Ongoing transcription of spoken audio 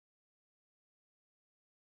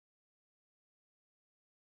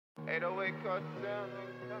808 kartel,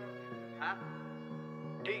 huh?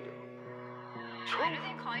 Dita Truth. Why do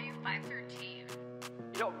they call you 513?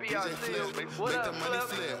 Yo, BRC, what up,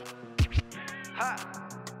 Flip? Ha!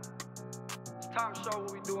 It's time to show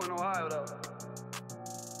what we do in Ohio, though.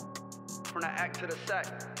 From the act to the sack.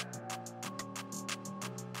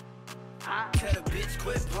 Tell the bitch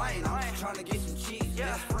quit playing, I'm just tryna get some cheese.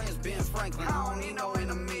 Best friends Ben Franklin, I don't need no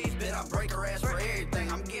enemies. Bet I break her ass for everything,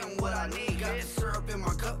 I'm getting what I need. Got the syrup in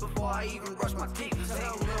my cup before I even brush my teeth.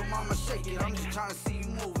 Tell little mama shake it, I'm just tryna see you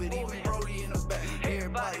move it. Even Brodie in the back,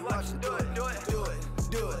 everybody watching. Do it, do it, do it,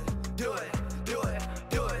 do it, do it, do it,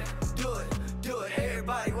 do it, do it, do it.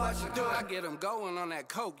 Everybody watching, do it. I get them going on that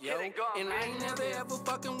coke, yo. And I ain't never ever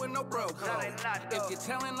fucking with no broke hoe. If you're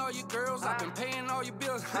telling all your girls I've been paying all your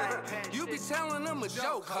bills, you be telling them a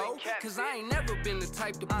joke, ho. Cause I ain't never been the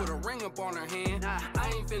type to put a ring up on her hand.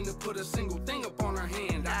 I ain't finna put a single thing up on her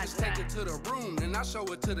hand. I just take it to the room, then I show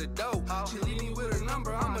it to the dough. She leave me with her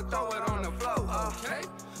number, I'ma throw it on the floor, okay?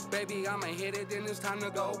 Baby, I'ma hit it, then it's time to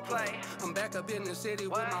go play. I'm back up in the city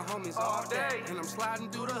with my homies all day. And I'm sliding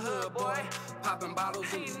through the hood, boy. Popping bottles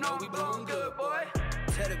and you know we blowing good, boy.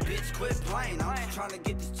 Tell the bitch quit playing, I'm just tryna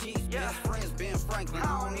get this cheese. Best friends Ben Franklin,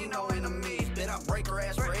 I don't need no enemies. Bet I break her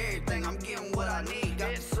ass for everything, I'm getting what I need.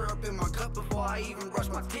 Got the syrup in my cup before I even brush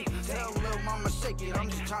my teeth. Tell little mama shake it, I'm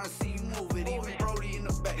just tryna see you move it. Even Brodie in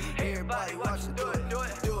the back, everybody watching. Do it, do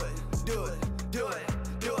it, do it, do it, do it,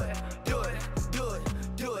 do it, do it, do it,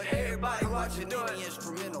 do it. Everybody watching. Any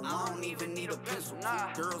instrumental, I don't even need a pencil.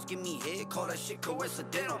 Girls give me head, call that shit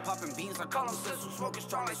coincidental. Popping beans, I call them sensual. Smoking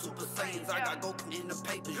strong like Super Saiyans. I got Goku in the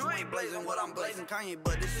papers. You ain't blazing what I'm blazing, Kanye,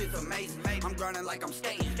 but this shit's amazing. I'm grinding like I'm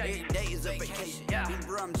skating. Every day is a vacation.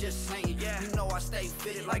 Bro, I'm just saying. You know I stay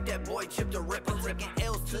fitted like that boy Chip the Ripper. Taking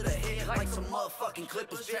L's to the head like some motherfucking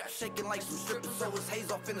clippers. Trap shaking like some strippers. So it's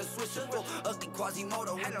haze off in the swisher. Ugly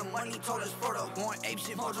Quasimodo. And the money told us photo. Going ape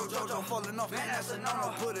shit, Mojo Jojo. Falling off, man, that's a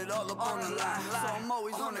no-no. Put it all up on the line. So I'm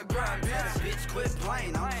always on the grind. Bitch quit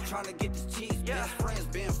playing, I'm just tryna get this cheese. Best friends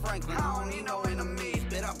Ben Franklin, I don't need no enemies.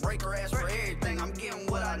 Bet I break her ass for everything, I'm getting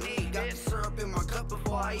what I need. Got the syrup in my cup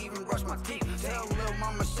before I even brush my teeth. Tell little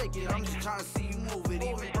mama shake it, I'm just tryna see you move it.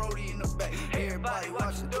 Even Brodie in the back, everybody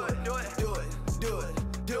watching. Do it, do it, do it, do it,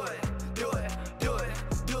 do it, do it, do it,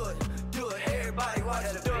 do it, do it. Everybody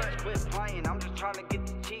watching. Do it. Quit playing, I'm just tryna get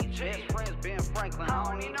the cheese. Best friends Ben Franklin, I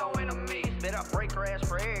don't need no enemies. Bet I break her ass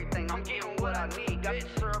for everything, I'm getting what I need. Got the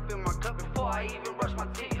syrup in my cup before I even brush my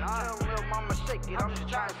teeth. Tell little mama shake it, I'm just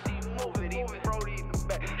trying to see you move it. Even Brodie in the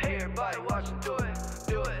back, everybody watching. Do it,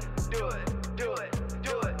 do it, do it, do it,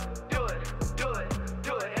 do it, do it, do it,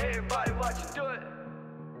 do it. Everybody watching. Do it.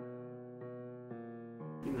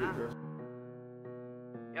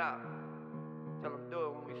 Yeah, tell them do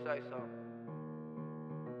it when we say so.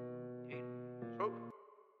 Truth.